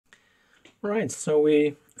Right, so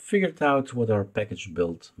we figured out what our package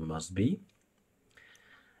build must be,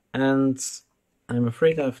 and I'm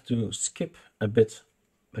afraid I have to skip a bit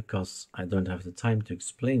because I don't have the time to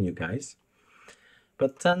explain you guys,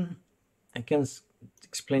 but then I can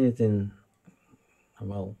explain it in,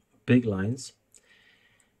 well, big lines.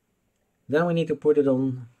 Then we need to put it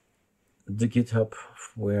on the GitHub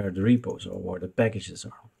where the repos are, where the packages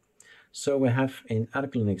are. So we have in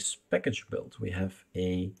ArcoLinux package build, we have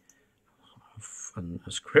a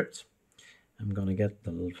script. I'm gonna get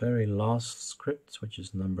the very last script, which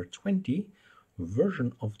is number 20.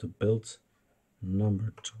 Version of the build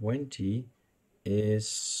number 20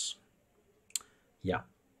 is, yeah,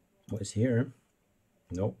 what is here?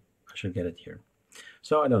 No, I should get it here.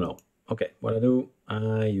 So I don't know. Okay, what I do,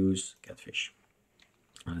 I use catfish.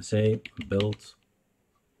 I say build,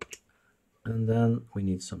 and then we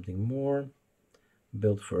need something more.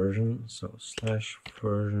 Build version, so slash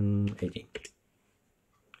version 18.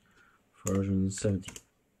 Version 17.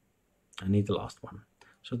 I need the last one.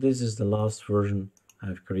 So this is the last version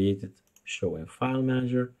I've created. Show in file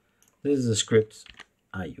manager. This is the script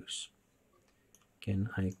I use. Can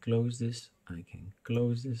I close this? I can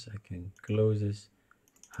close this. I can close this.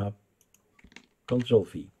 Hub. Control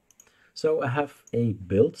V. So I have a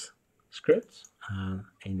build script.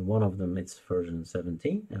 In one of them it's version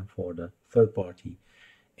 17, and for the third party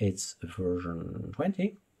it's version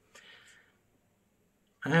 20.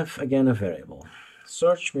 I have again a variable.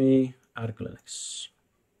 Search me ArcoLinux.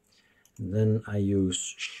 Then I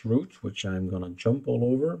use Shroot, which I'm gonna jump all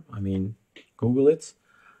over. I mean, Google it.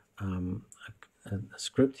 A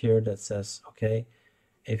script here that says, okay,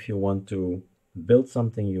 if you want to build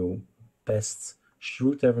something, you best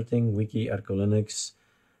Shroot everything, wiki ArcoLinux,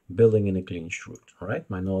 building in a clean Shroot. All right,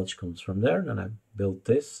 my knowledge comes from there. Then I built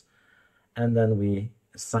this, and then we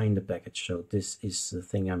assign the package. So this is the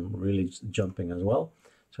thing I'm really jumping as well.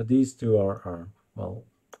 So these two are well,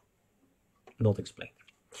 not explained.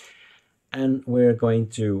 And we're going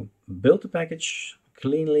to build the package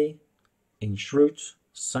cleanly in Shroot,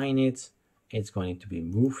 sign it. It's going to be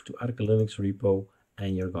moved to ArcoLinux repo,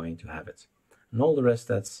 and you're going to have it. And all the rest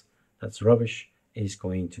that's rubbish is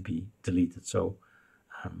going to be deleted. So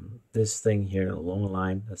this thing here, a long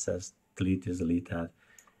line that says delete this, delete that.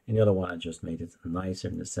 And the other one, I just made it nicer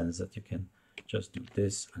in the sense that you can just do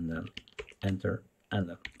this and then enter and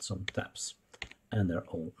then some tabs. And they're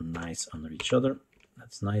all nice under each other.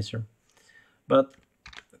 That's nicer. But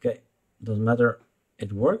okay, doesn't matter,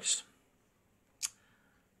 it works.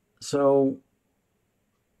 So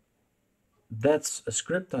that's a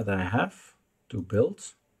script that I have to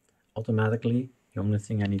build automatically. The only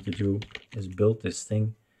thing I need to do is build this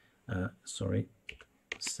thing.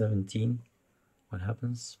 17. What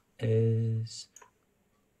happens is,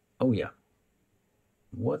 oh yeah,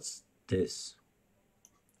 what's this?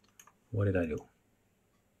 What did I do?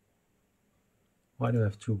 Why do I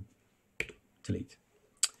have to delete?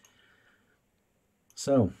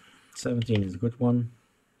 So 17 is a good one.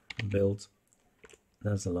 Build,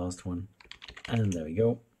 that's the last one, and there we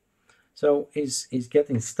go. So he's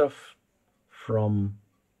getting stuff from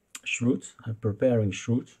Shroot. I'm preparing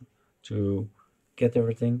Shroot to get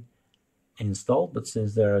everything installed, but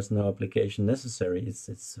since there is no application necessary,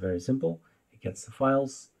 it's very simple. It gets the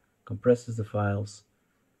files, compresses the files,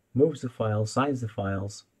 moves the files, signs the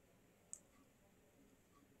files.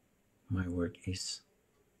 My work is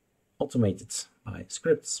automated by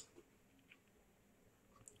scripts.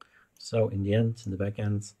 So in the end, in the back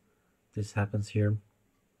end, this happens here.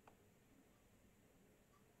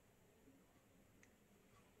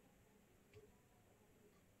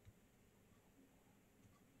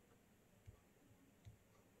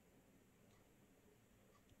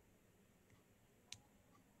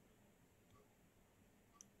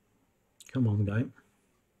 Come on, guy.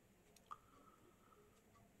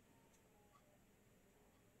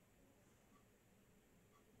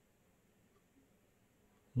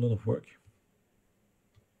 A lot of work.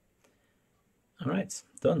 All right,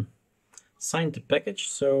 done. Signed the package,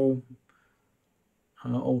 so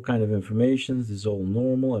all kind of information. This is all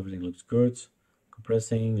normal, everything looks good.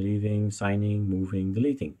 Compressing, leaving, signing, moving,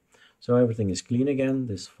 deleting. So everything is clean again,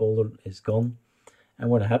 this folder is gone. And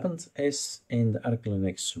what happened is in the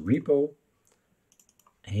ArcoLinux repo,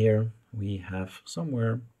 here we have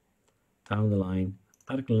somewhere down the line,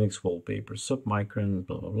 ArcoLinux wallpapers, submicron,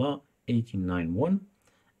 blah, blah, blah, 1891,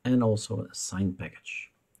 and also a signed package.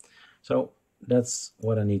 So that's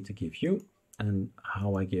what I need to give you, and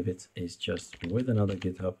how I give it is just with another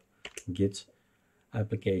GitHub Git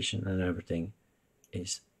application, and everything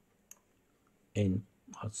is in,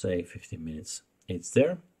 I'd say, 15 minutes. It's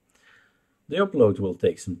there. The upload will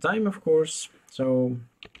take some time, of course. So,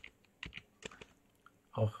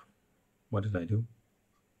 oh, what did I do?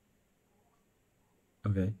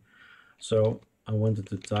 Okay, so I wanted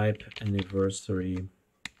to type anniversary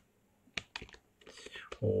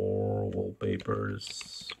for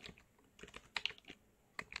wallpapers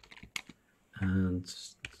and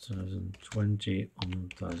 2020 on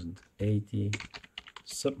 1080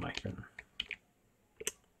 submicron.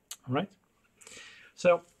 All right,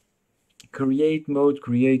 so create mode,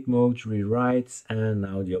 rewrite, and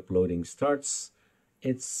now the uploading starts.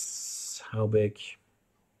 It's how big?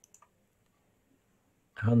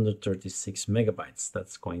 136 megabytes.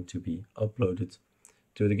 That's going to be uploaded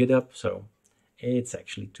to the GitHub. So it's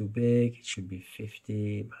actually too big. It should be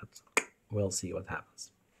 50, but we'll see what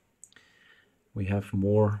happens. We have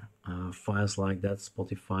more files like that.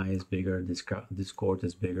 Spotify is bigger. Discord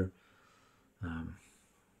is bigger.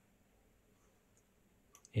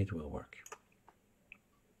 It will work.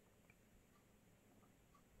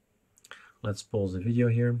 Let's pause the video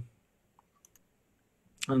here.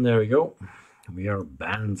 And there we go. We are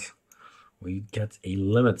banned. We get a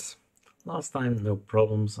limit. Last time, no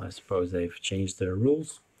problems. I suppose they've changed their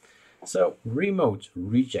rules. So, remote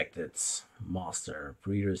rejected. Master,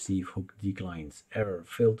 pre-receive hook declines. Error,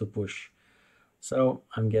 failed to push. So,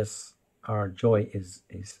 I guess our joy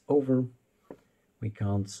is over. We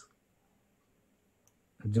can't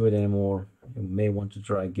do it anymore. You may want to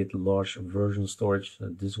try git large version storage,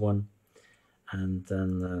 this one, and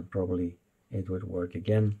then probably it would work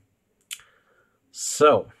again.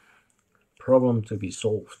 So, problem to be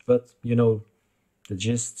solved, but you know the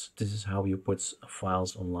gist. This is how you put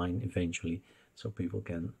files online eventually, so people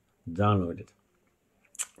can download it.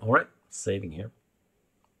 All right, saving here.